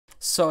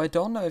So I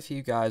don't know if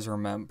you guys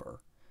remember,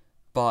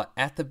 but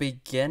at the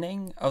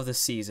beginning of the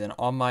season,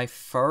 on my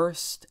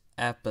first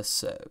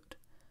episode,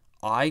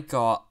 I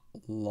got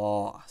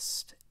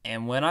lost.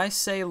 And when I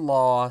say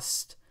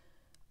lost,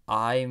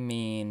 I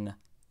mean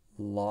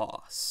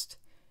lost.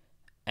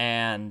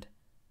 And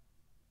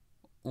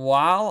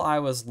while I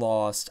was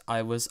lost,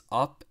 I was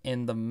up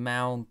in the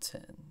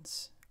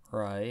mountains,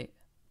 right?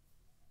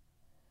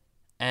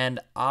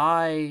 And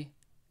I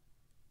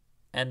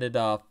ended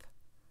up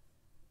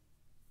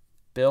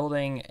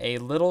building a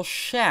little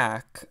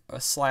shack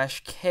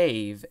slash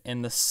cave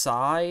in the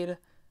side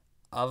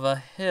of a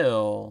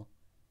hill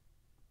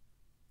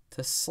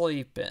to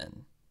sleep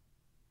in.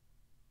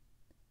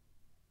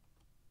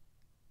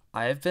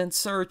 I have been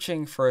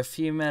searching for a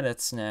few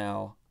minutes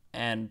now,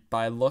 and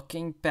by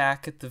looking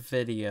back at the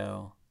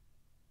video...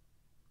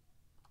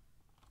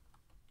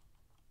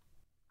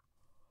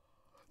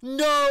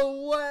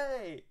 No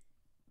way!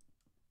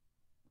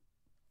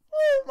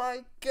 Oh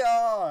my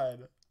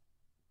god!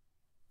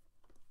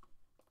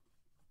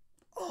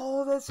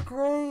 Oh, that's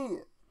great!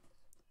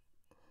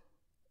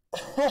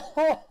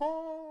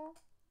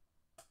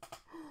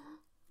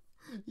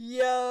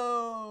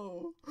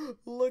 Yo!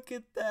 Look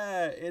at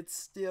that! It's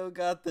still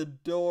got the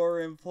door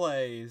in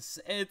place.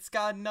 It's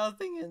got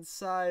nothing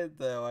inside,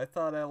 though. I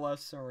thought I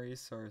left some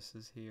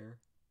resources here.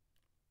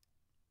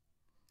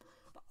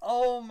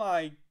 Oh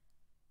my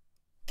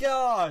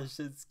gosh,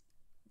 it's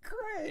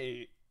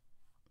great!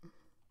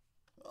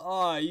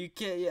 Oh, you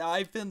can't...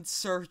 I've been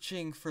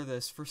searching for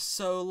this for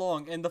so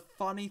long, and the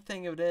funny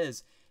thing of it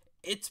is,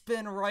 it's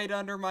been right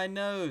under my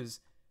nose.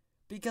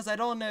 Because I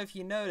don't know if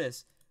you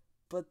noticed,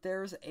 but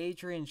there's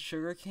Adrian's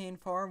sugarcane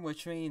farm,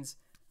 which means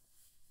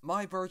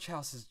my birch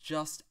house is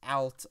just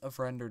out of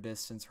render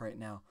distance right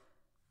now.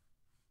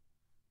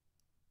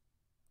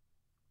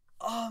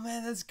 Oh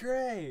man, that's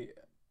great.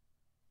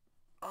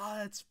 Oh,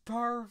 that's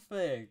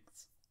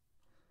perfect.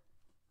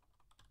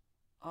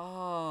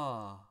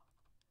 Ah. Oh.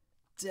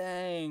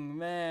 Dang,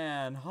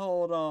 man,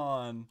 hold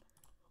on.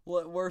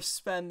 We're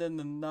spending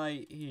the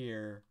night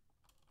here.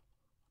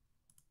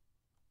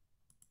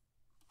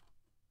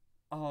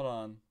 Hold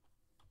on.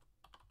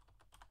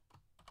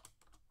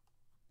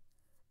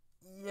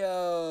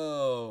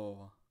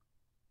 Yo.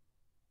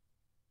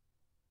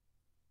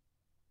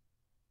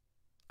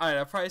 Alright,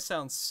 that probably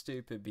sounds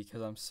stupid because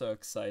I'm so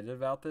excited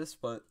about this,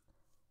 but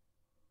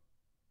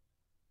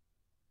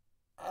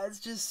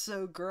it's just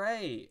so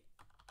great.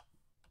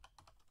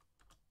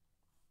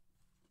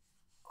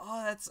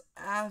 Oh, that's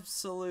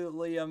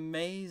absolutely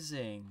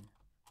amazing.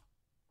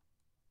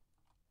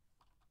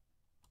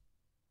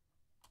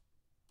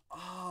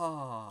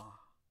 Oh,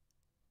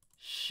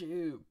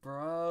 shoot,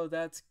 bro,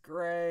 that's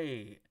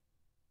great.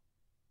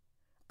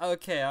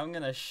 Okay, I'm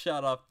gonna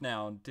shut up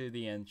now and do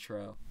the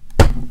intro.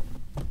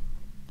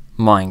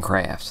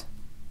 Minecraft.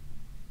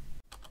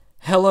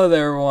 Hello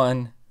there,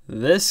 everyone.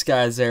 This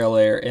guy's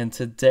Airlayer, and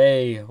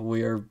today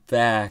we are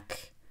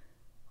back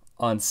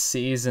on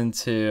Season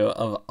 2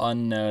 of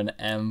Unknown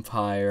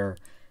Empire,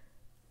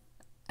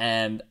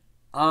 and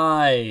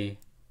I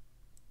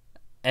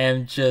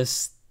am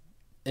just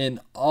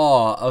in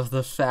awe of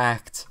the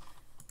fact,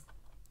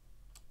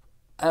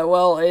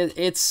 well,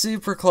 it's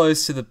super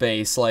close to the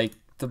base, like,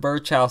 the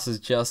birch house is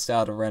just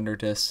out of render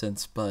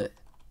distance, but,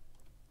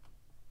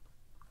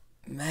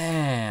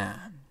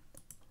 man,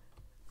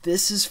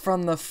 this is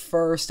from the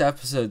first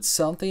episode,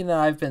 something that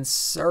I've been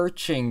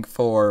searching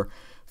for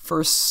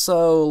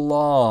so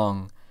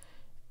long,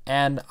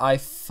 and I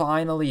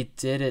finally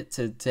did it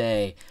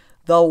today.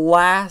 The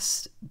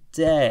last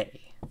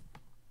day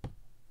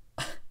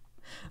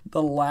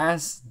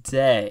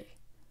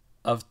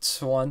of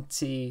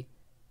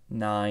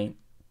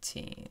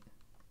 2019,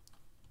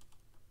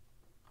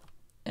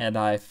 and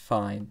I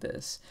find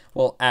this.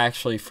 Well,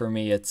 actually for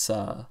me it's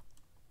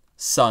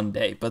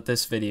Sunday, but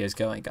this video is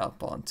going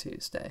up on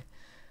Tuesday.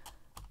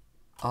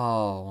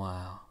 Oh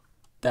wow,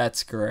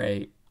 that's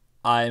great.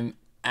 I'm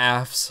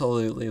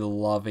absolutely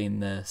loving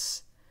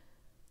this.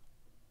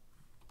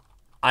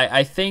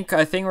 I think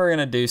we're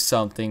gonna do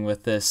something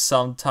with this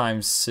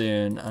sometime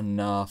soon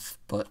enough,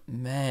 but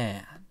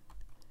man,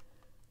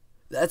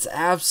 that's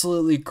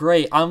absolutely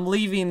great. I'm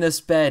leaving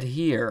this bed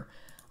here.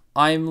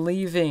 I'm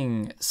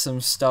leaving some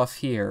stuff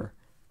here.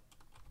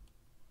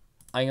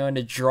 I'm going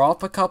to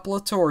drop a couple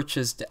of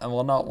torches down.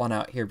 Well, not one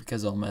out here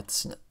because it'll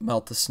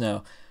melt the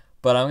snow,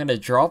 but I'm going to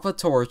drop a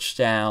torch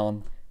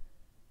down,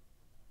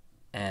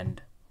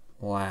 and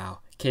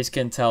wow, in case you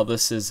can tell,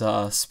 this is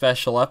a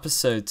special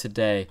episode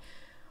today.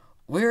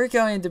 We're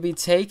going to be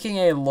taking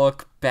a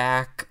look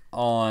back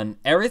on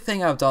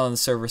everything I've done on the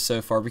server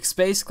so far, because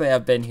basically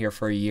I've been here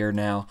for a year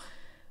now,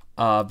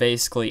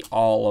 basically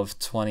all of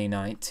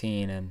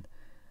 2019, and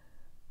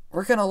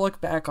we're going to look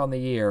back on the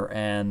year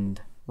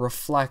and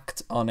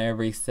reflect on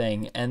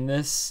everything, and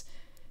this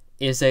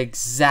is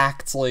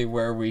exactly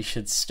where we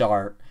should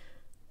start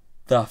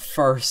the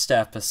first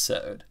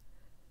episode.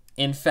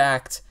 In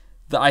fact,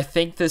 I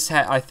think this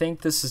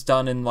is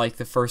done in like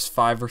the first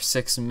 5 or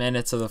 6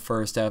 minutes of the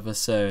first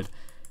episode.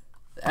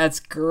 That's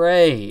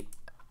great.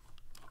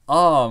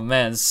 Oh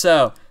man,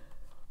 so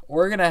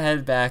we're gonna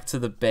head back to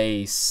the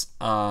base,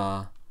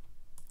 and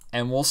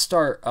we'll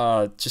start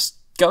just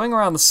going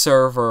around the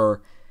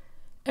server,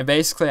 and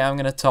basically I'm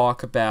gonna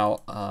talk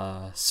about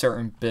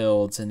certain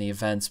builds and the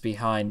events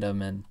behind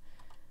them, and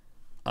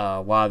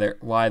why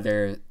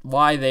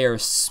they are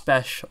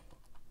special.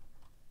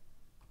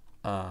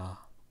 And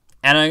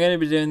I'm gonna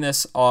be doing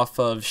this off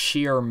of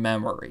sheer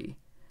memory,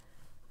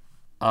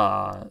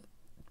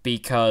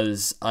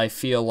 because I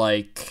feel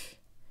like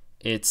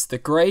it's the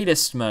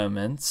greatest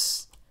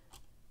moments.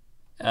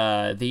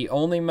 The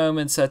only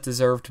moments that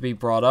deserve to be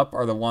brought up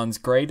are the ones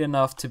great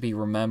enough to be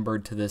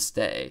remembered to this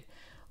day.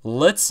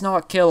 Let's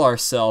not kill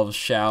ourselves,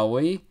 shall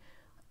we?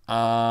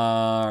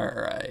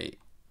 Alright.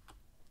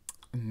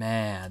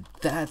 Man,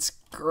 that's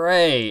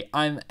great.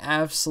 I'm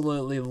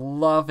absolutely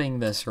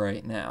loving this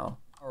right now.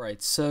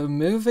 Alright, so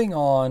moving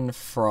on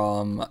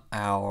from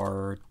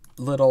our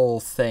little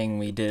thing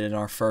we did in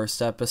our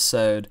first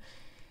episode,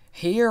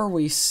 here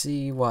we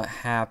see what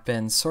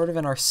happened sort of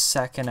in our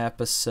second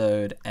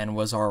episode and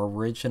was our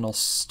original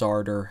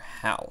starter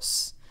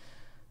house.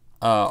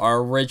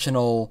 Our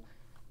original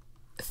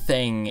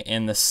thing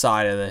in the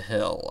side of the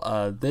hill.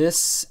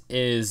 This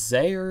is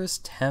Zayr's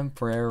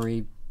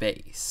temporary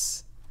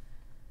base.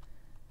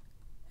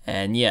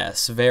 And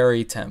yes,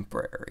 very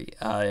temporary.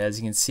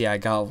 As you can see, I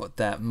got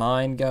that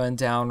mine going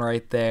down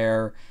right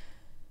there.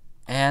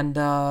 And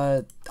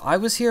I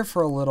was here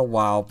for a little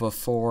while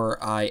before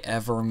I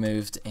ever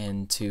moved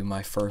into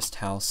my first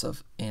house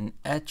in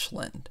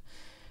Etchland.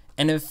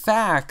 And in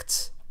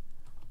fact,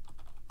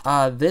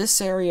 this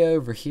area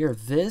over here,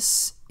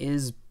 this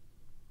is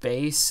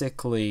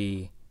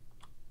basically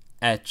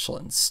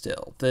Etchland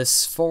still.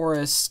 This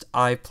forest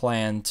I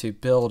plan to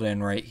build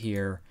in right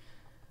here,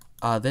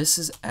 this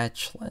is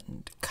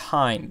Etchland,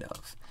 kind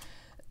of.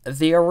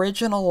 The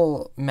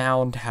original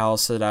mound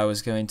house that I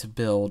was going to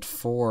build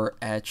for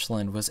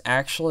Etchland was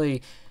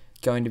actually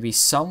going to be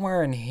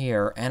somewhere in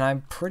here, and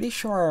I'm pretty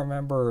sure I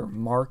remember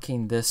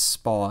marking this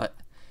spot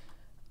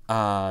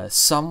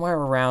somewhere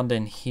around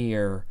in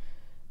here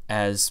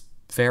as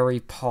very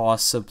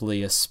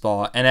possibly a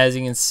spot. And as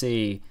you can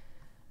see,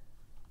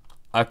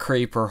 a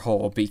creeper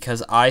hole,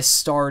 because I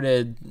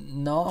started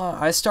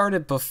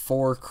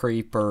before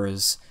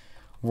creepers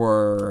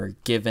were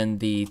given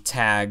the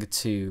tag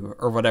to,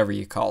 or whatever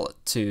you call it,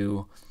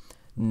 to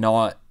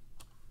not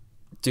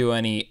do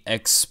any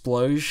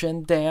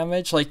explosion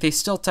damage. Like, they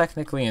still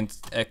technically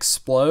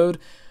explode,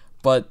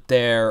 but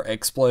their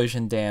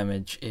explosion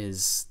damage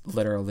is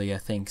literally, I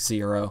think,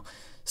 0.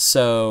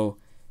 So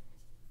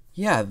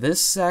yeah,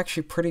 this is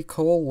actually pretty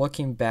cool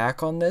looking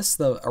back on this.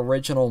 The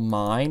original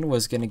mine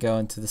was going to go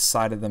into the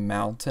side of the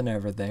mountain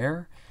over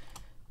there.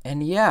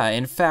 And yeah,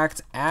 in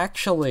fact,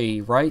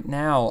 actually, right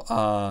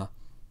now,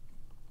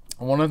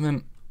 one of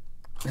the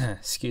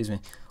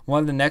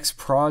next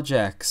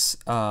projects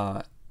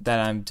that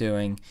I'm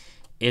doing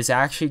is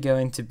actually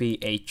going to be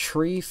a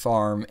tree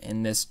farm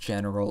in this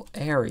general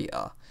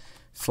area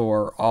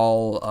for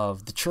all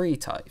of the tree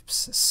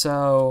types.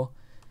 So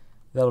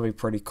that'll be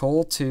pretty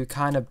cool to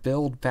kind of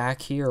build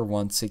back here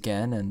once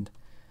again and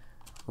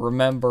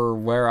remember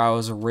where I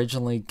was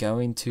originally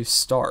going to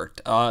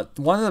start.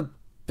 One of the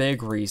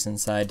big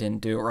reasons that I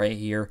didn't do it right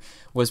here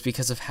was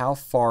because of how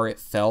far it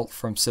felt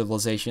from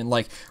civilization.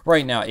 Like,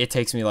 right now, it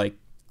takes me like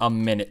a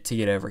minute to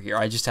get over here.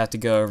 I just have to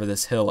go over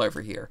this hill over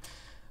here.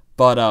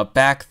 But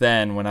back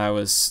then, when I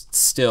was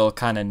still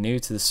kind of new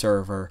to the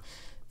server,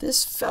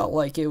 this felt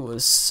like it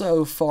was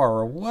so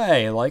far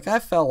away. Like, I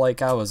felt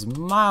like I was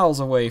miles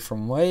away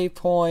from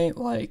Waypoint.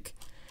 Like,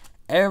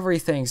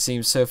 everything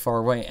seemed so far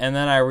away. And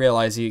then I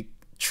realized the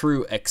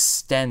true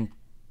extent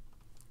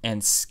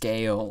and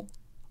scale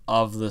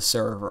of the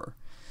server.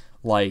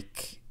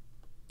 Like,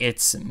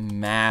 it's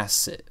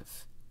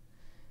massive.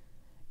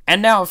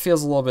 And now it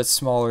feels a little bit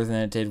smaller than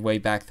it did way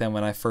back then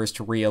when I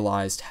first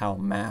realized how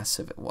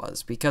massive it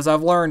was, because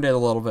I've learned it a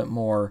little bit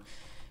more,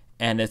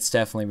 and it's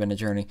definitely been a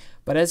journey.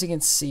 But as you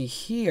can see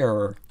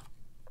here,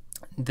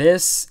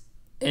 this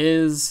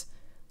is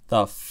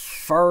the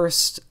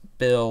first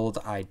build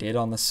I did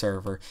on the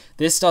server.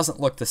 This doesn't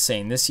look the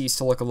same. This used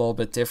to look a little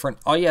bit different.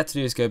 All you have to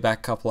do is go back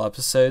a couple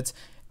episodes,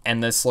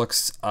 and this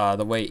looks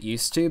the way it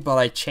used to, but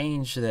I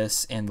changed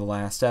this in the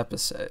last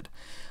episode.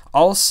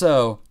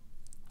 Also,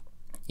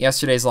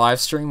 yesterday's live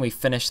stream, we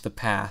finished the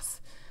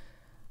path.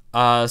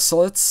 So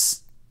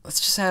let's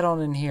just head on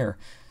in here.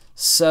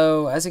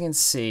 So, as you can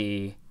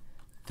see,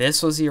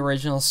 this was the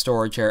original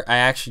storage area. I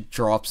actually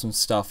dropped some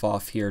stuff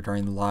off here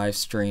during the live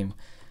stream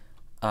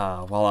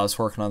while I was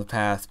working on the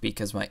path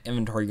because my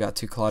inventory got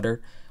too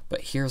cluttered.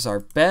 But here's our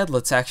bed.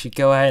 Let's actually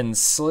go ahead and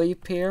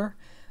sleep here.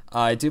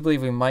 I do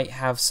believe we might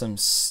have some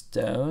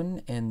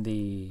stone in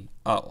the...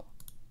 Oh,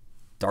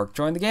 Dark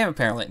joined the game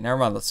apparently. Never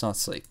mind, let's not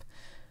sleep.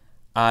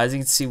 As you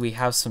can see, we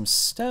have some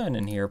stone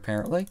in here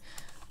apparently.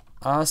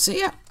 So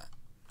yeah.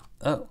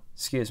 Oh,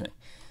 excuse me.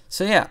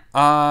 So yeah,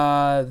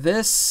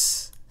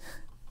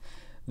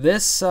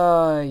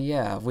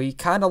 yeah, we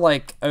kind of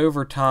like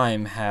over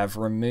time have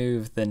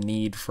removed the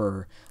need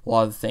for a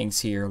lot of things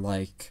here,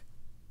 like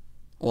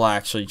Well,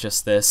 actually,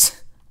 just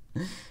this.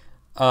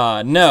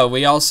 No,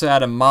 we also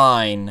had a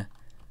mine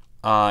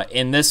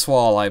in this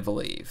wall, I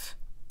believe.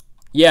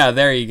 Yeah,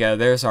 there you go.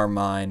 There's our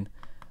mine.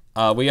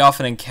 We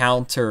often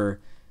encounter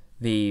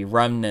the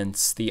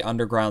remnants, the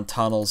underground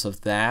tunnels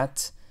of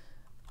that,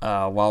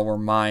 while we're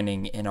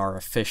mining in our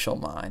official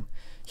mine.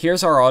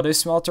 Here's our auto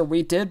smelter.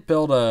 We did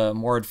build a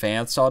more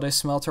advanced auto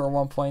smelter at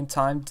one point in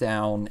time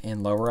down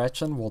in Lower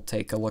Echelon. We'll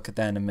take a look at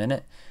that in a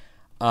minute.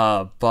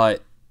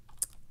 But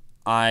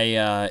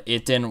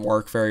it didn't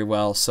work very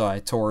well, so I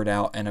tore it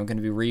out, and I'm going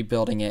to be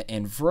rebuilding it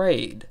in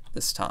Vraid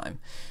this time.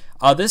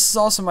 This is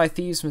also my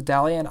Thieves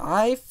Medallion.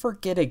 I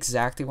forget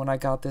exactly when I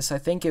got this. I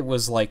think it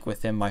was like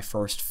within my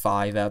first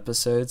 5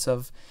 episodes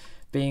of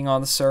being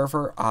on the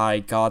server. I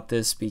got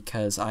this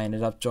because I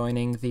ended up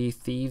joining the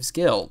Thieves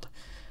Guild.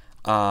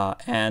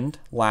 And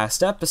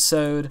last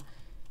episode,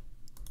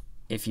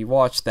 if you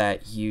watched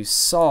that, you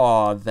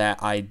saw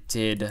that I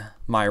did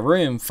my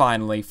room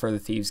finally for the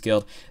Thieves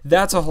Guild.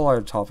 That's a whole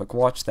other topic.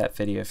 Watch that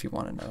video if you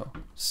want to know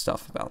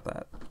stuff about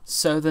that.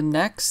 So the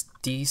next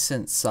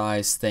decent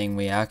sized thing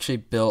we actually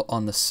built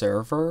on the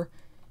server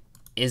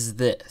is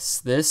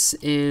this. This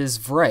is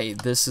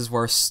Vraid. This is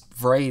where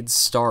Vraid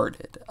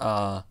started.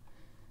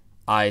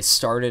 I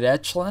started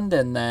Echelon,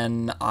 and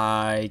then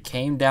I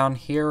came down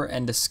here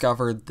and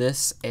discovered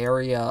this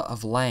area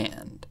of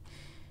land.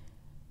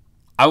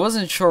 I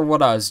wasn't sure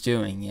what I was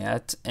doing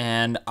yet,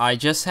 and I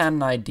just had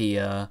an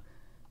idea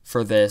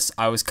for this.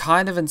 I was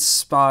kind of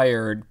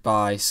inspired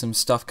by some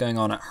stuff going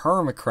on at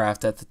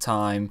Hermitcraft at the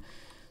time,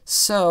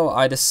 so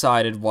I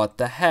decided, what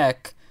the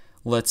heck,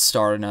 let's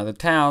start another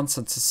town,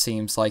 since it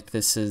seems like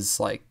this is,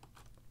 like,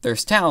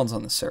 there's towns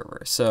on the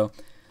server. So,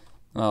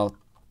 well,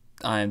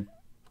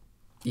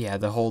 yeah,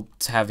 the whole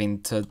having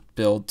to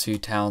build 2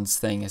 towns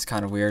thing is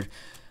kind of weird.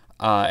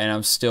 And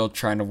I'm still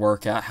trying to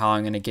work out how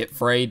I'm going to get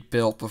Vraid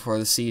built before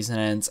the season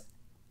ends,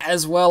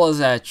 as well as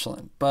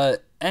Echelon.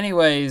 But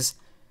anyways,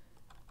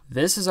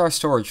 this is our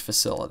storage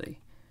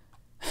facility.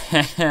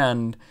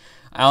 And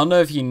I don't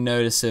know if you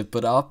notice it,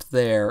 but up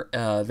there,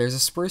 there's a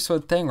spruce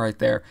wood thing right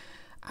there.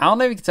 I don't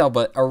know if you can tell,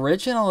 but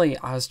originally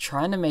I was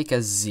trying to make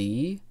a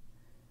Z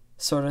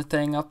sort of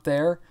thing up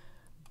there,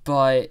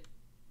 but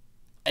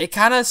it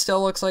kind of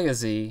still looks like a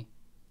Z,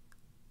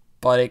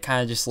 but it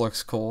kind of just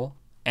looks cool.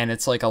 And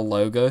it's like a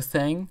logo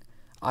thing,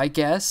 I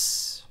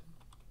guess.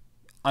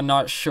 I'm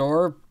not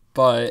sure,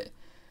 but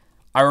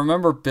I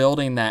remember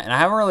building that. And I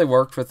haven't really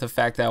worked with the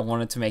fact that I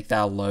wanted to make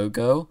that a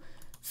logo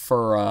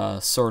for a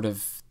sort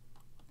of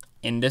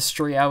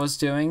industry I was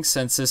doing,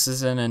 since this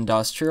is an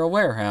industrial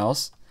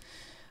warehouse.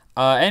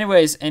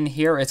 Anyways, in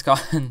here it's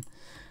gotten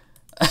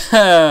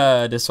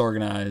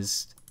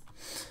disorganized.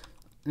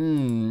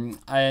 You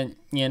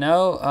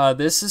know,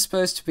 this is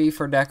supposed to be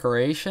for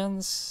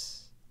decorations.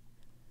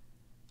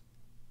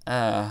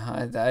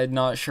 I'm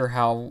not sure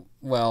how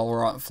well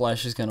rotten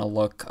flesh is gonna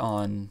look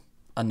on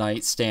a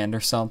nightstand or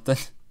something.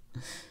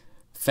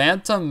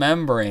 Phantom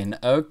membrane.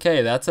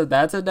 Okay, that's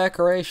a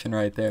decoration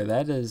right there.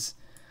 That is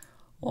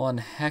one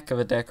heck of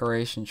a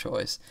decoration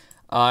choice.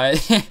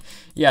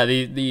 Yeah,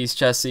 these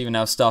chests even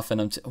have stuff in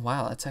them too.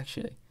 Wow, that's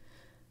actually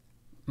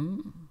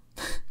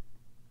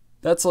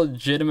that's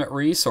legitimate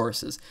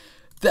resources.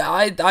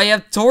 I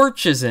have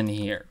torches in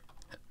here.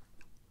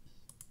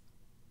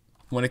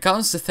 When it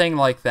comes to things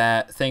like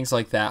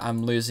that,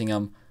 I'm losing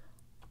them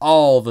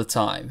all the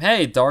time.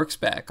 Hey, Dark's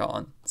back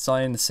on. It's not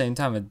even the same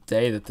time of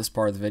day that this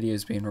part of the video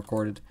is being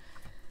recorded.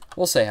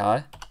 We'll say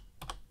hi.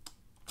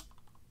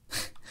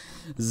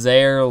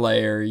 Zaire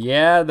Layer.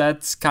 Yeah,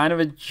 that's kind of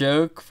a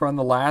joke from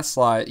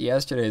the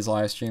yesterday's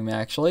live stream,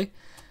 actually.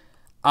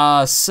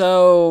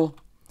 So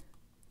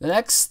the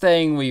next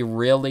thing we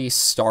really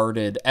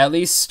started, at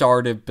least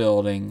started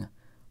building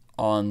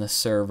on the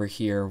server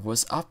here,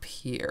 was up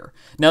here.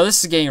 Now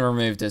this is getting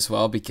removed as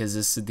well, because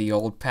this is the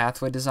old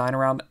pathway design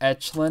around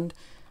Echelon,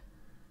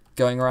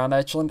 going around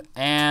Echelon,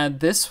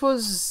 and this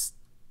was,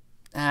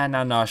 and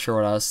I'm not sure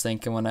what I was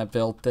thinking when I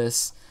built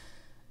this.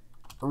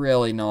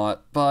 Really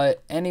not.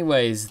 But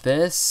anyways,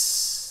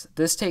 this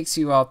takes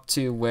you up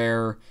to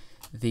where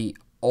the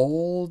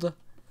old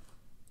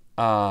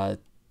auto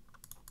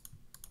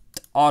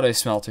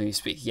smelter used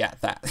to be. Yeah,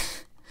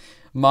 that.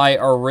 My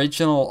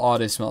original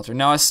auto smelter.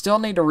 Now I still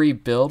need to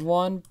rebuild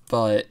one,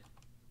 but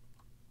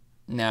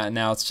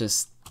now it's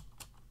just,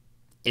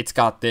 it's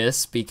got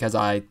this because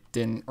I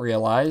didn't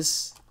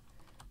realize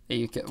that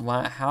you can.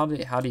 How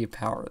do you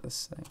power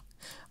this thing?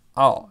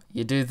 Oh,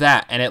 you do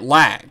that and it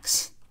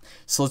lags.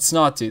 So let's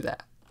not do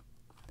that.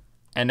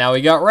 And now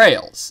we got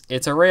rails.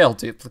 It's a rail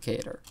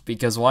duplicator,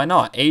 because why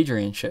not?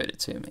 Adrian showed it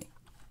to me.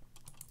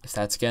 If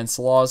that's against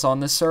the laws on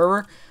this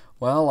server,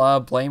 well,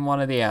 blame one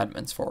of the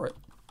admins for it.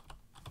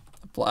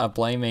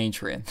 Blame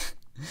Adrian.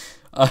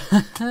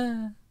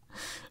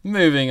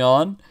 Moving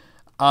on.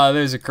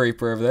 There's a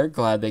creeper over there.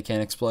 Glad they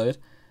can't explode.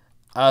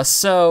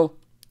 So,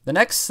 the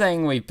next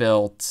thing we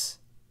built...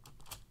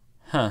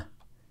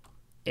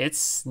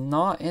 It's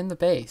not in the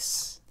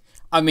base.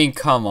 I mean,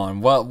 come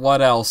on.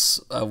 What else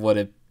would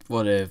it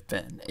have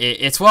been?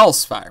 It's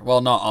Wellspire.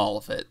 Well, not all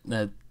of it.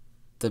 The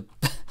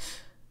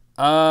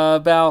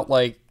About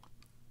like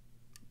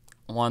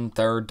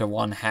 1/3 to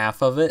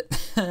 1/2 of it.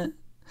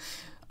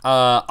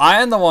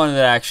 I am the one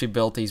that actually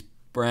built these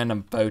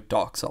random boat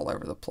docks all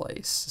over the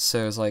place.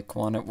 So it was like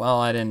well,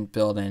 I didn't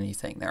build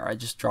anything there. I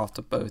just dropped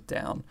a boat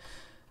down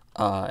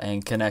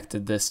and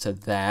connected this to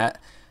that.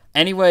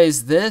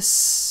 Anyways,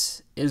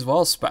 this is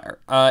Wellspire.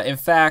 In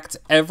fact,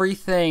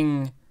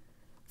 everything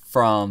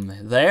from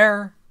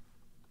there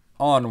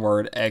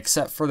onward,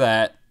 except for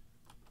that,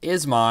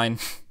 is mine.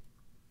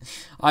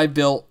 I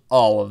built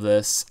all of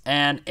this,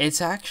 and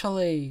it's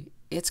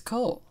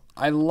cool.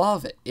 I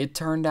love it. It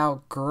turned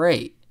out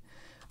great.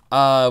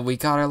 We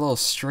got our little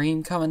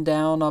stream coming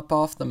down up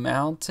off the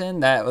mountain.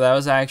 That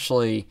was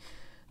actually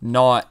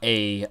not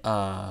a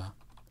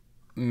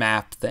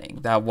map thing.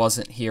 That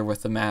wasn't here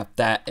with the map.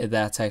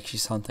 That's actually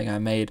something I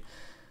made.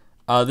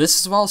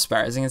 This is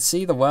Wellspire. As you can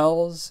see, the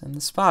wells and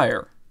the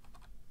spire.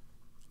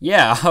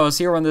 Yeah, I was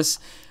here when this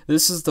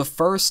is the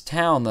first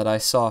town that I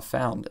saw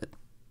founded.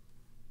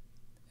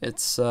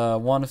 It's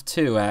one of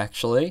two,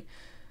 actually.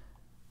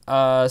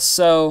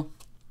 So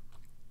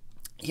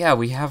yeah,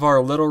 we have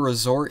our little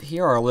resort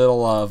here, our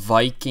little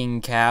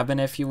Viking cabin,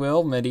 if you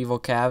will, medieval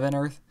cabin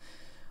or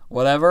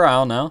whatever, I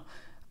don't know.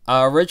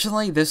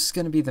 Originally, this is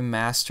going to be the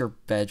master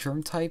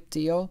bedroom type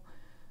deal,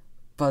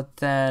 but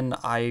then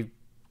I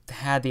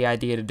had the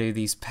idea to do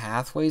these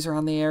pathways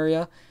around the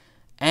area,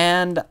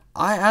 and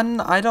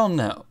I don't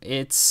know.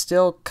 It's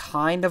still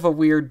kind of a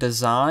weird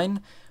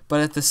design,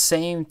 but at the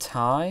same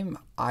time,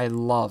 I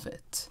love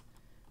it.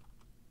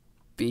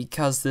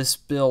 Because this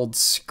build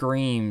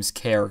screams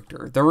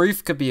character. The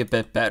roof could be a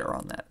bit better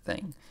on that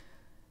thing.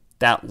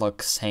 That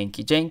looks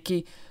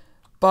hanky-janky.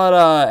 But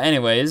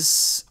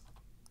anyways,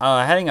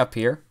 heading up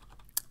here,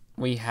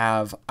 we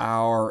have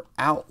our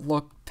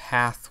outlook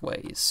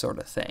pathways sort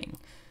of thing.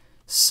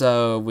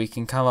 So we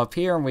can come up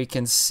here and we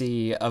can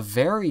see a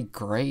very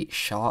great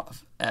shot.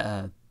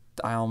 I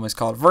almost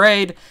called it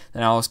Vraid,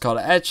 then I almost called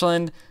it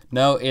Etchland.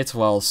 No, it's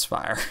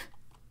Wellspire.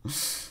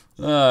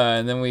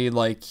 And then we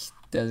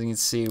as you can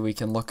see, we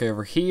can look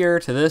over here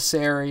to this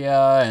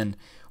area, and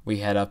we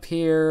head up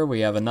here. We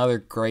have another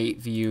great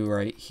view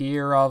right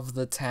here of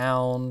the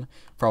town.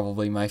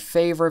 Probably my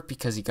favorite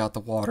because you got the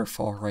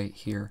waterfall right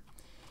here.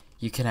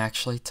 You can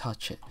actually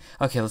touch it.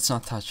 Okay, let's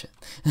not touch it.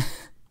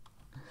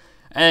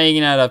 And you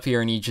can head up here,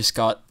 and you just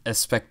got a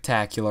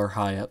spectacular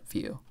high-up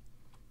view.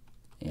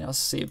 You know,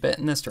 see a bit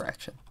in this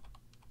direction.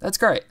 That's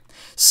great.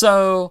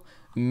 So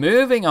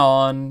moving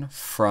on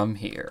from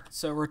here.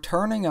 So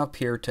returning up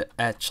here to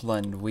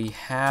Etchland, we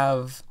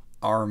have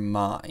our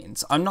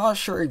mines. I'm not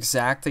sure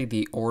exactly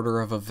the order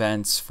of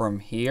events from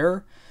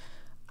here,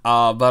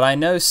 but I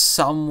know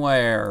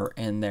somewhere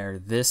in there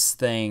this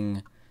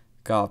thing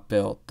got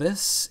built.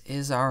 This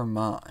is our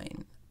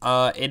mine.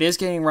 It is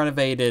getting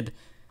renovated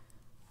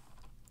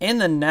in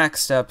the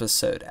next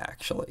episode,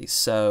 actually,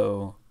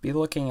 so be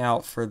looking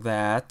out for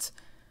that.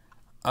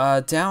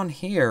 Down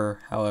here,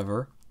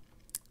 however,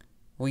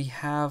 we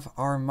have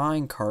our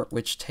minecart,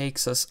 which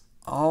takes us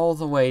all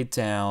the way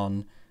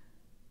down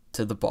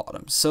to the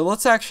bottom. So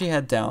let's actually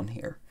head down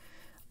here.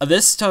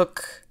 This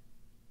took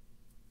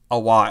a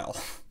while,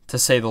 to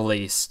say the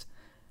least,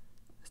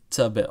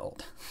 to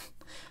build.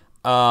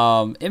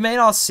 It may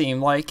not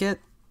seem like it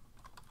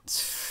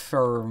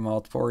for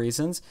multiple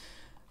reasons,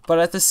 but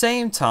at the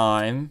same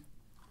time,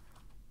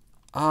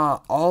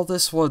 all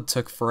this wood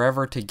took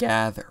forever to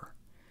gather.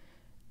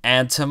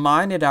 And to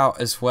mine it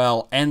out as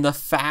well, and the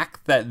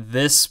fact that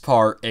this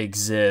part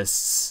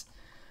exists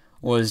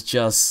was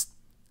just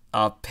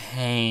a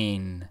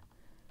pain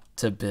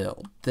to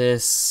build.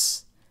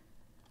 This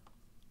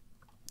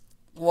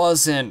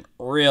wasn't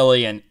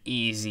really an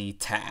easy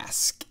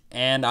task,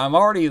 and I'm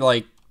already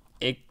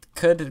it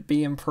could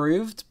be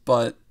improved,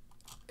 but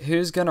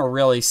who's gonna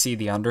really see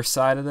the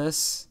underside of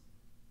this?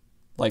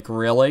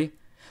 Really?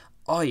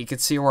 Oh, you could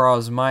see where I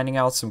was mining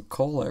out some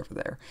coal over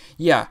there.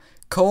 Yeah.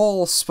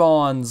 Coal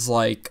spawns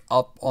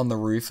up on the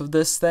roof of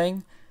this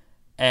thing,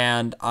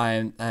 and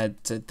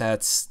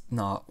that's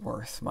not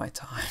worth my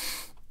time.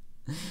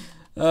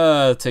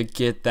 To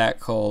get that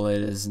coal,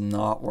 it is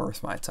not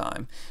worth my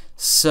time.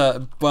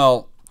 So,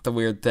 well, the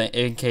weird thing,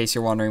 in case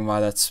you're wondering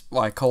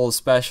why coal is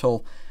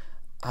special,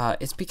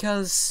 it's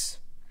because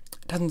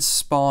it doesn't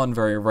spawn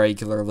very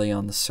regularly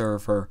on the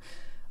server.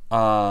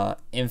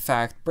 In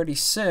fact, pretty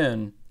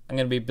soon I'm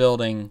gonna be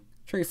building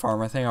tree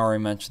farm. I think I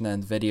already mentioned that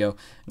in the video.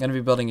 I'm going to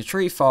be building a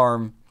tree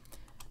farm,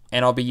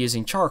 and I'll be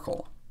using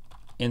charcoal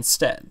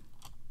instead.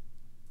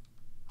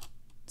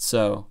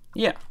 So,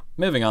 yeah,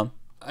 moving on.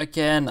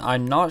 Again,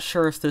 I'm not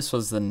sure if this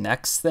was the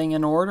next thing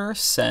in order,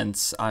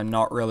 since I'm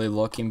not really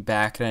looking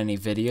back at any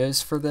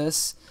videos for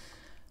this.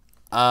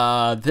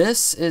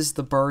 This is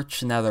the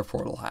Birch Nether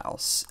Portal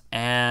house,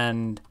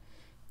 and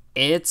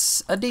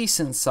it's a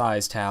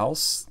decent-sized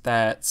house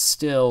that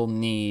still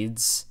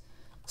needs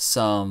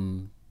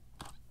some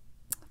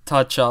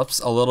touch-ups,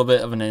 a little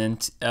bit of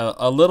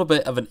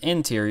an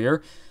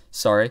interior,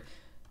 sorry,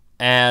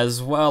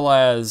 as well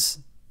as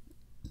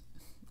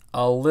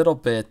a little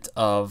bit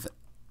of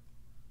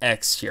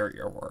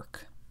exterior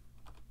work.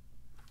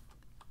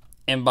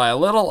 And by a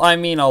little, I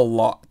mean a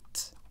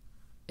lot.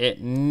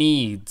 It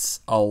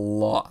needs a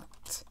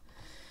lot.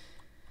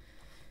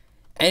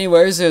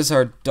 Anyways, there's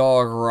our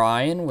dog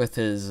Ryan with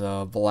his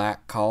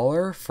black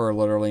collar for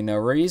literally no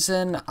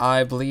reason.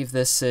 I believe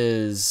this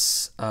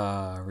is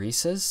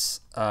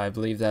Reese's. I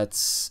believe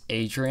that's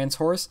Adrian's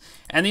horse.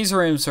 And these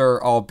rooms are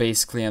all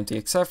basically empty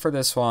except for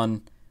this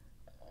one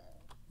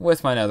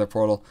with my nether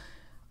portal.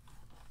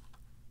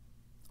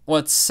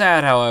 What's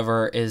sad,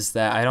 however, is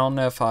that I don't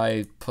know if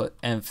I put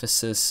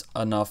emphasis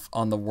enough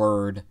on the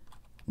word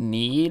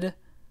need.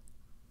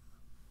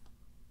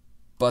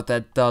 But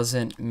that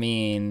doesn't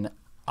mean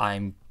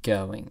I'm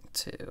going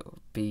to,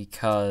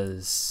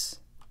 because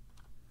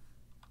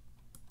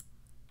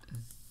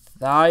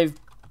I've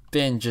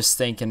been just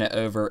thinking it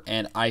over,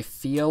 and I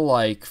feel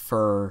like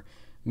for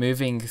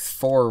moving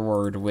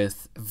forward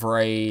with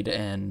Vraid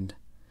and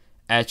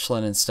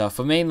Echelon and stuff,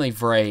 but mainly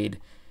Vraid,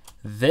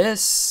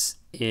 this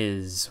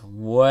is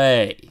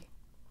way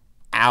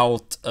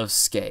out of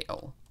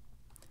scale.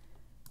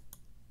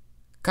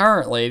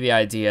 Currently, the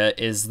idea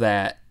is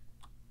that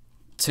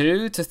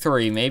 2 to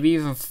 3, maybe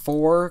even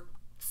 4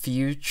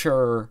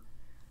 future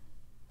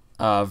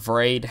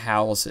Vraid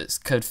houses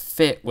could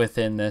fit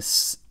within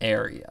this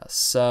area.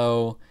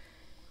 So,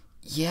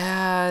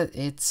 yeah,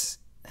 it's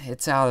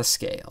out of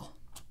scale.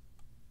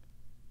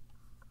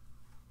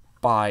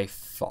 By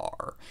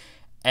far.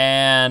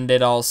 And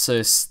it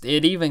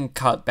even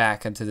cut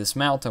back into this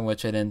mountain,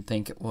 which I didn't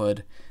think it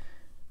would.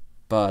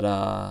 But,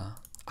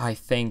 I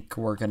think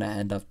we're going to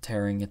end up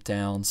tearing it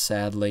down,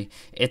 sadly.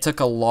 It took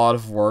a lot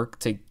of work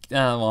to,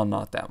 well,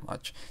 not that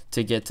much,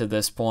 to get to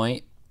this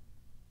point.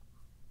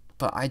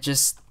 But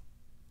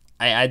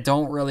I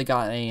don't really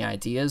got any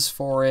ideas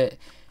for it.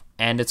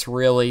 And it's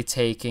really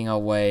taking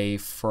away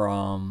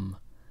from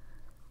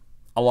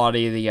a lot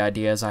of the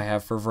ideas I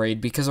have for Vraid.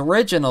 Because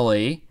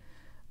originally,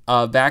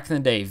 back in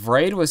the day,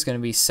 Vraid was going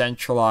to be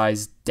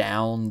centralized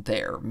down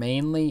there.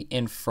 Mainly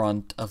in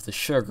front of the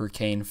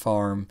sugarcane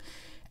farm.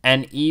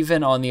 And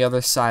even on the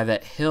other side of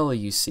that hill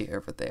you see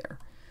over there,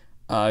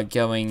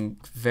 going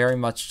very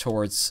much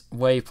towards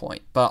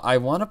Waypoint. But I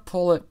want to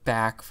pull it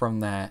back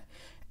from that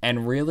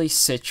and really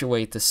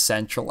situate the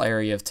central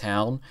area of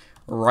town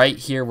right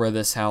here where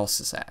this house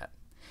is at.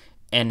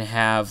 And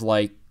have,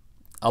 like,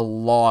 a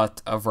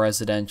lot of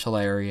residential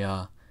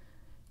area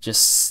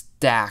just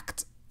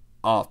stacked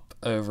up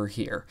over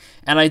here.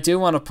 And I do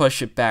want to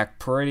push it back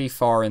pretty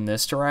far in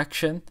this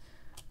direction.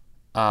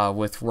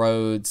 With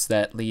roads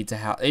that lead to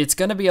house. It's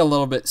going to be a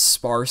little bit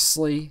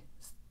sparsely.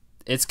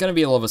 It's going to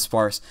be a little bit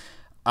sparse.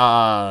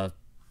 I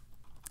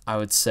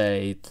would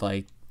say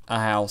like a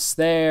house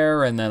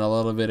there, and then a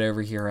little bit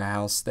over here, a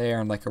house there,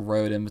 and like a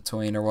road in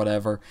between or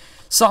whatever.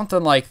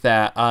 Something like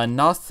that.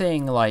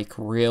 Nothing like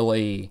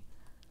really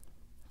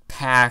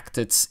packed.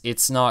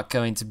 It's not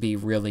going to be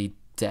really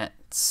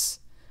dense.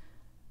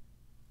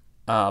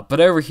 But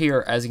over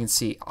here, as you can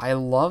see, I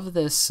love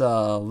this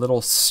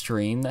little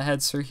stream that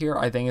heads through here.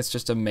 I think it's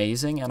just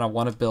amazing, and I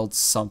want to build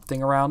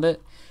something around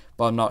it,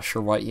 but I'm not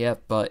sure what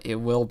yet. But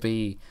it will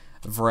be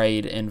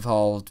Vraid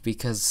involved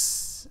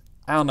because,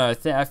 I don't know,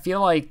 I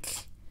feel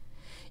like,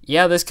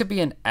 yeah, this could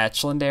be an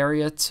Echelon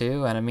area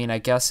too, and I mean, I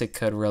guess it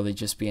could really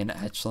just be an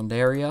Echelon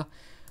area.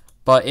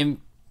 But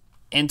in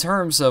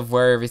terms of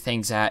where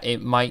everything's at,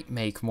 it might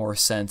make more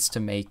sense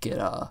to make it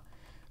a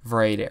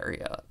Vraid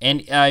area.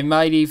 And I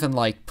might even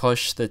like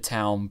push the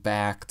town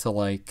back to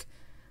like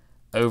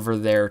over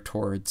there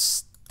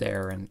towards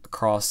there and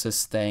across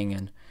this thing,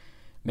 and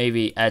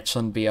maybe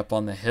Echelon be up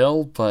on the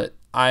hill, but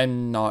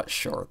I'm not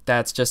sure.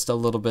 That's just a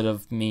little bit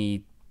of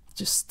me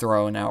just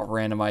throwing out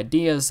random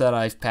ideas that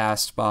I've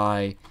passed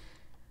by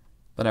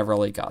but never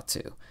really got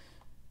to.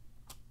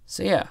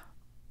 So yeah,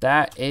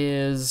 that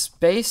is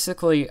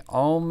basically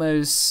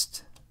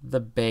almost the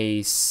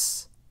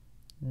base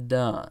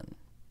done.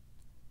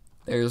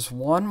 There's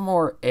one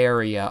more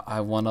area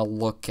I want to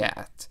look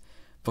at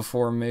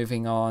before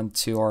moving on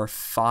to our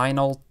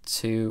final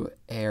 2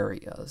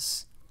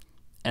 areas.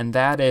 And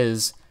that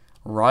is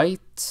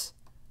right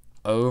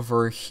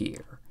over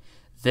here.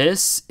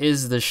 This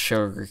is the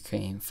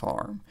sugarcane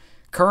farm.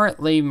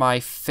 Currently my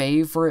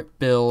favorite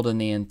build in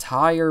the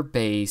entire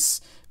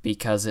base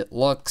because it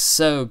looks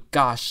so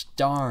gosh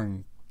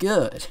darn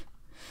good.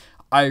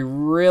 I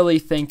really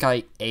think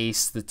I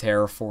aced the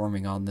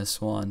terraforming on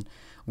this one,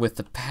 with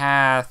the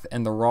path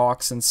and the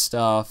rocks and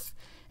stuff,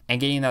 and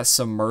getting that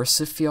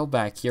submersive feel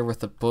back here with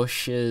the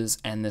bushes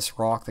and this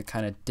rock that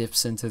kind of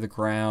dips into the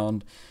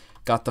ground.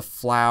 Got the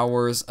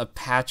flowers, a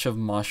patch of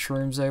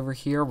mushrooms over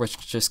here, which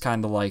just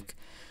kind of like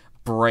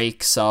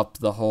breaks up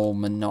the whole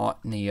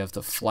monotony of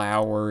the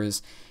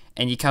flowers.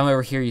 And you come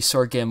over here, you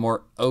sort of get a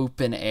more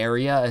open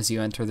area as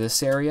you enter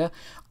this area.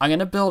 I'm going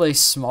to build a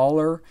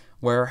smaller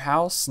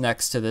warehouse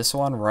next to this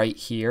one right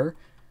here,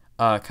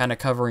 kind of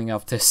covering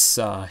up this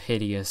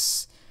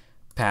hideous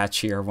patch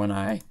here when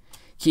I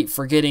keep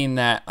forgetting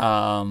that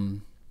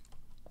tall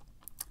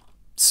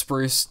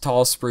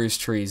spruce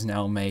trees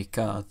now make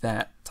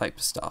that type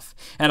of stuff.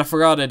 And I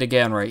forgot it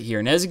again right here.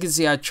 And as you can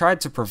see, I tried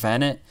to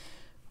prevent it,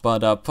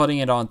 But putting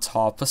it on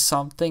top of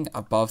something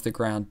above the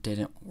ground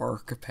didn't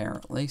work,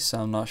 apparently.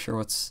 So I'm not sure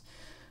what's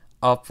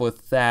up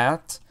with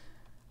that.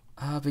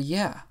 But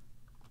yeah,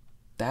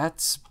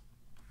 that's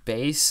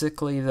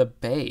basically the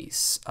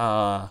base.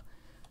 A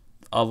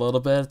little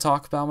bit of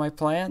talk about my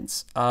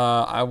plans.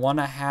 I want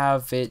to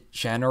have it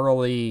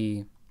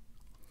generally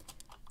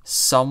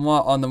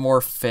somewhat on the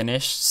more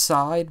finished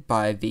side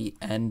by the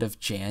end of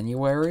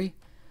January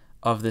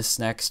of this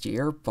next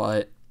year,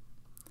 but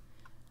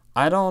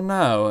I don't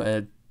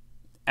know.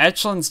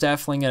 Etchlin's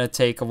definitely going to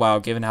take a while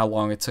given how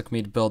long it took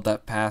me to build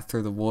that path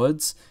through the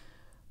woods,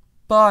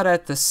 but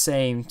at the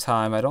same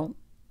time, I don't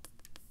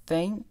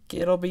think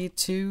it'll be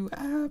too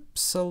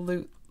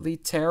absolutely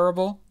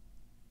terrible.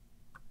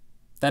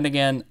 Then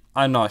again,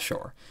 I'm not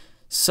sure.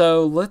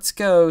 So let's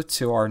go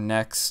to our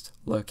next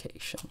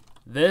location.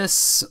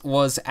 This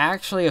was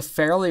actually a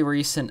fairly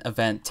recent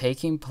event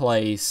taking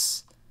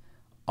place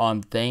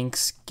on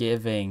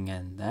Thanksgiving,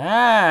 and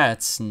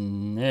that's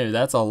new.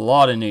 That's a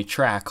lot of new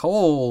track.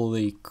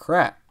 Holy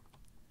crap.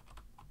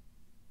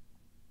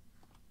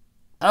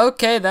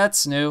 Okay,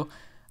 that's new.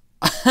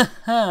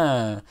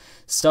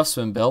 Stuff's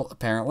been built,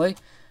 apparently.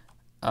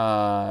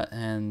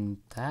 And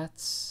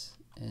that's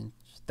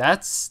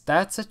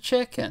a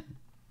chicken.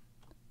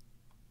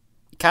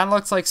 It kind of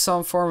looks like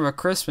some form of a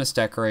Christmas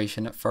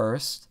decoration at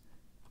first.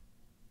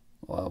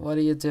 Well, what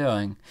are you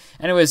doing?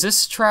 Anyways,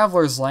 this is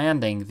Traveler's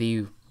Landing,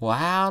 the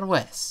Wild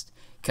West.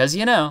 Because,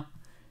 you know,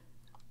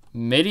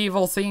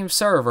 medieval themed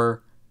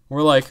server.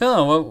 We're like,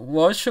 huh,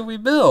 what should we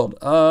build?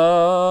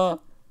 I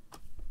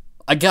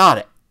got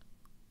it.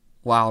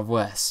 Wild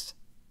West.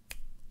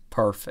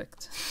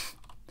 Perfect.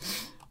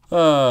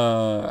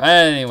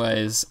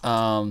 Anyways,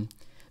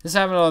 this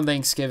happened on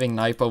Thanksgiving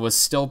night, but was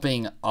still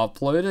being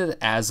uploaded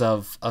as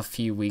of a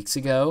few weeks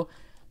ago,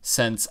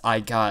 since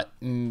I got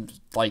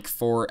like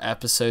 4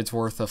 episodes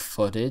worth of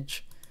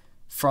footage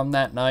from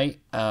that night.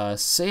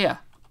 So yeah,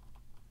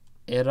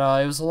 it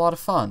was a lot of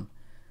fun.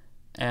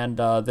 And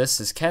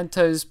this is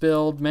Kento's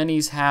build,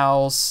 Minnie's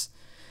house.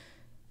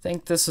 I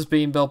think this was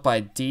being built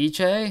by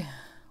DJ.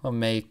 Will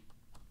make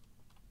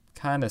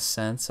kind of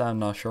sense. I'm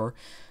not sure.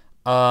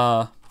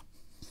 I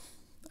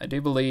do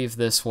believe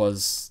this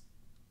was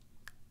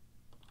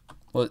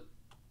what.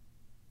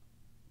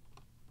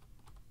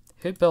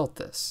 Who built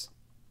this?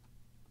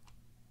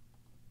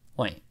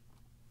 Wait.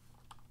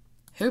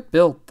 Who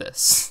built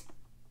this?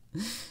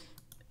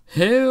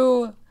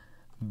 Who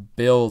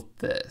built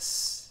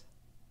this?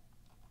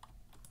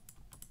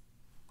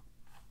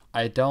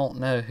 I don't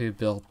know who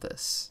built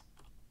this.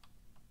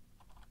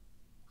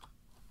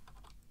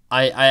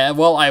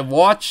 Well, I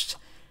watched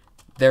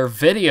their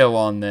video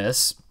on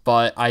this,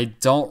 but I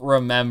don't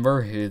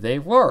remember who they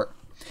were.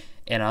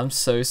 And I'm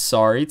so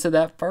sorry to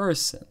that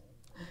person.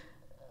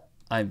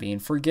 I'm being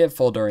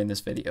forgetful during this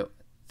video.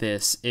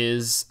 This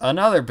is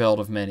another build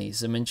of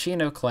Minnie's, the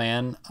Minchino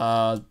Clan,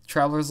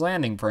 Traveler's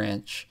Landing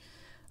branch.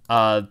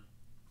 I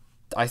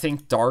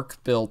think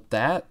Dark built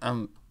that.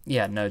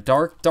 Yeah, no,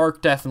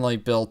 Dark definitely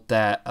built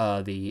that,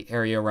 the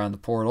area around the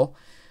portal.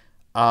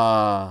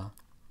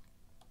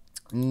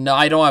 No,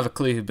 I don't have a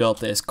clue who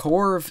built this.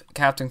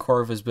 Captain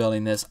Corv is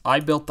building this.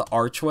 I built the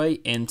archway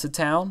into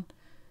town.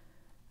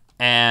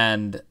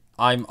 And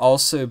I'm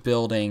also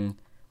building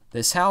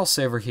this house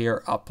over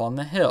here up on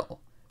the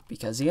hill.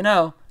 Because, you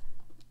know,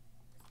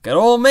 good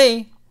old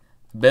me,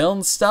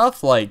 building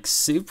stuff like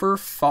super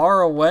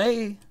far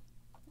away.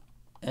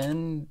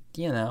 And,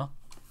 you know.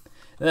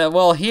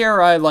 Well,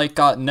 here I like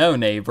got no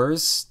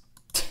neighbors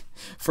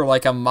for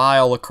like a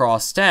mile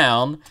across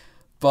town.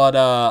 But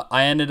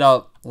I ended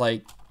up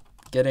like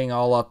getting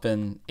all up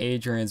in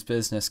Adrian's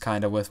business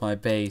kind of with my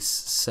base,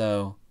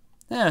 so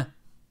yeah,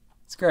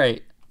 it's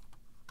great.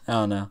 I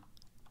don't know.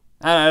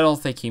 I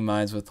don't think he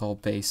minds with the whole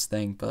base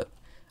thing, but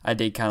I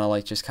did kind of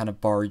like just kind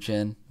of barge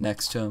in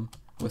next to him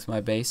with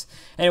my base.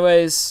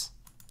 Anyways,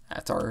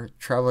 that's our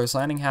Traveler's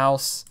Landing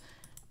house,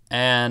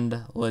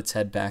 and let's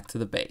head back to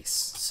the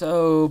base.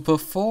 So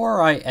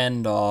before I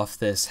end off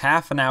this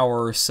half an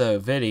hour or so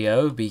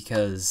video,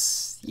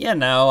 because, you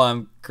know,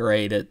 I'm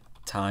great at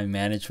time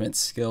management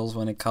skills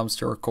when it comes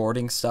to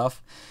recording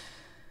stuff.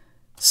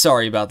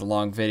 Sorry about the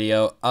long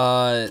video.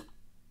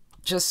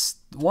 Just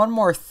one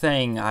more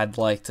thing I'd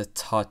like to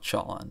touch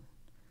on.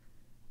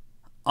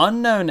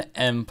 Unknown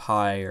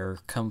Empire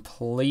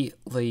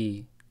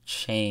completely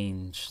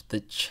changed the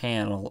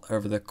channel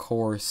over the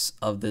course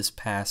of this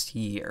past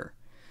year.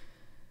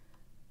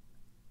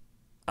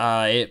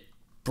 It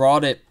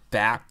brought it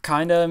back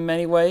kind of in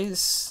many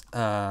ways,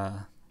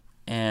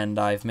 and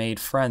I've made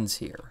friends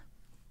here.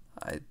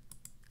 I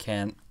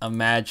can't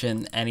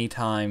imagine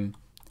anytime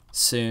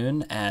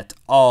soon at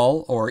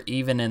all, or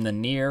even in the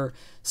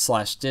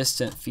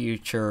near/distant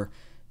future,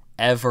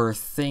 ever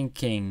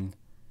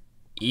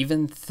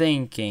even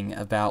thinking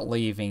about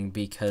leaving,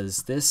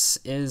 because this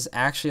is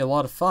actually a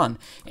lot of fun.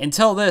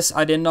 Until this,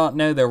 I did not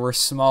know there were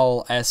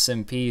small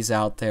SMPs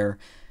out there.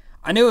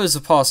 I knew it was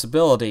a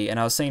possibility, and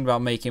I was thinking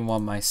about making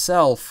one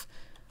myself,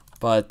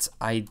 but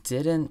I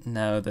didn't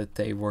know that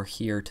they were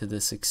here to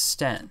this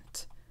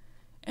extent.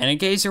 And in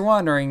case you're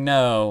wondering,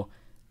 no,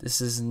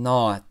 this is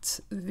not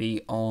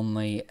the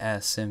only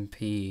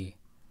SMP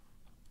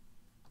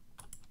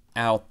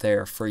out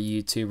there for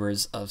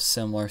YouTubers of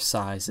similar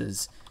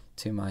sizes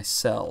to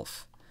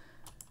myself.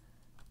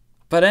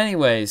 But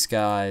anyways,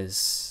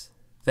 guys,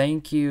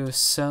 thank you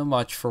so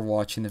much for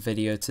watching the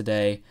video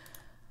today.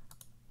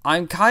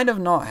 I'm kind of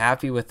not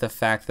happy with the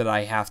fact that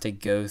I have to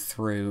go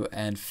through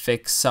and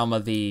fix some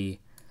of the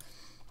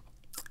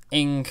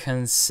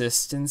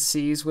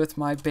inconsistencies with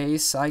my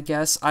base, I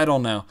guess. I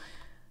don't know.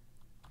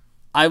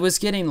 I was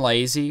getting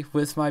lazy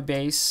with my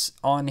base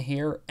on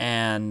here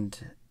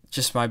and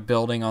just my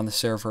building on the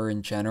server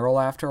in general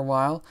after a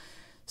while.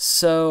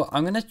 So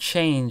I'm going to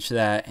change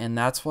that, and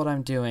that's what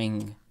I'm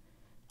doing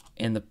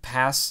in the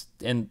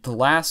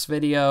last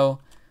video,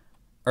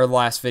 or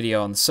last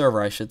video on the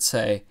server, I should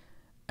say,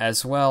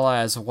 as well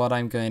as what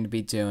I'm going to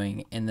be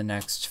doing in the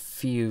next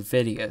few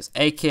videos,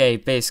 aka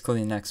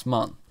basically next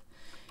month,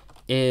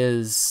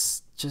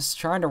 is just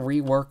trying to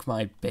rework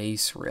my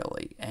base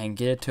really and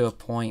get it to a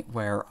point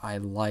where I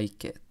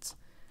like it.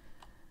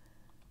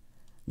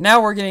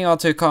 Now we're getting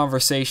onto a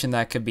conversation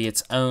that could be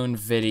its own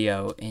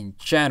video in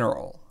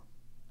general.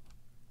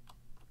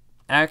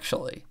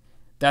 Actually,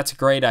 that's a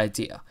great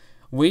idea.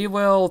 We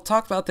will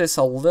talk about this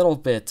a little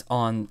bit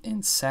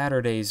in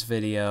Saturday's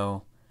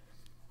video,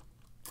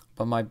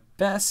 but my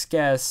best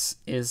guess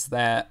is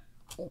that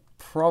we'll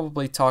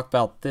probably talk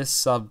about this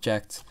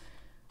subject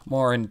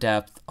more in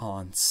depth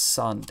on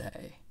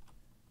Sunday.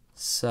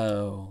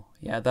 So,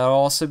 yeah, that'll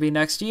also be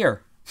next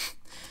year.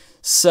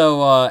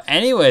 So,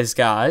 anyways,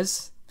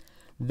 guys,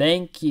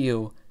 thank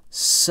you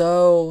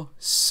so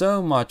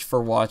much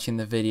for watching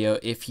the video.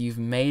 If you've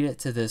made it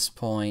to this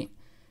point,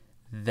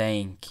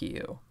 thank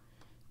you.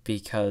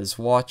 Because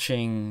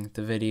watching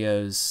the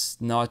videos,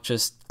 not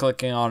just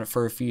clicking on it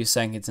for a few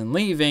seconds and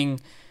leaving,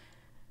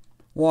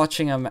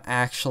 watching them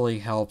actually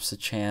helps the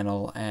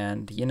channel.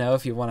 And, you know,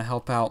 if you want to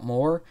help out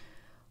more,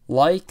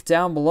 like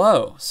down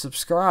below,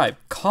 subscribe,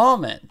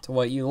 comment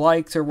what you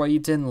liked or what you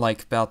didn't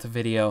like about the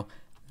video.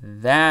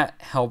 That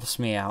helps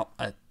me out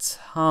a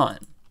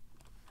ton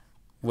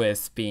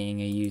with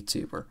being a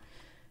YouTuber.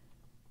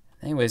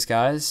 Anyways,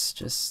 guys,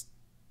 just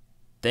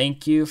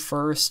thank you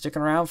for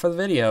sticking around for the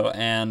video,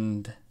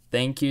 and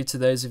thank you to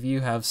those of you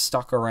who have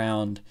stuck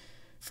around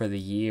for the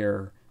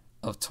year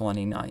of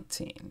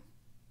 2019.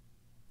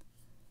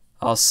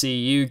 I'll see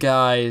you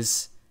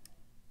guys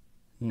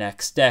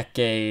next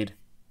decade.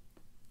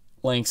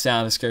 Links down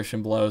in the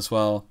description below as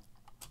well.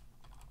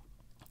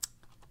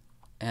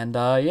 And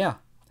yeah,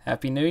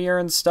 Happy New Year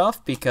and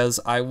stuff, because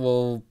I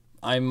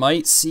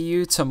might see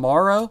you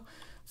tomorrow.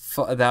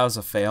 That was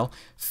a fail.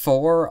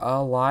 For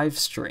a live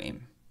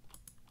stream.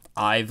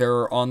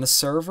 Either on the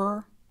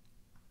server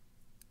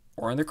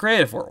or in the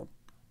creative world.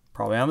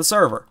 Probably on the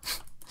server.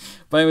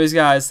 But anyways,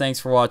 guys,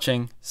 thanks for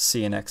watching.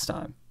 See you next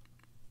time.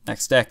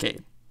 Next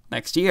decade.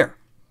 Next year.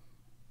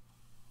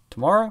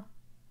 Tomorrow?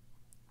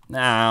 Nah,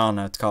 I don't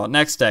know what to call it.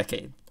 Next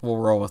decade. We'll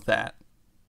roll with that.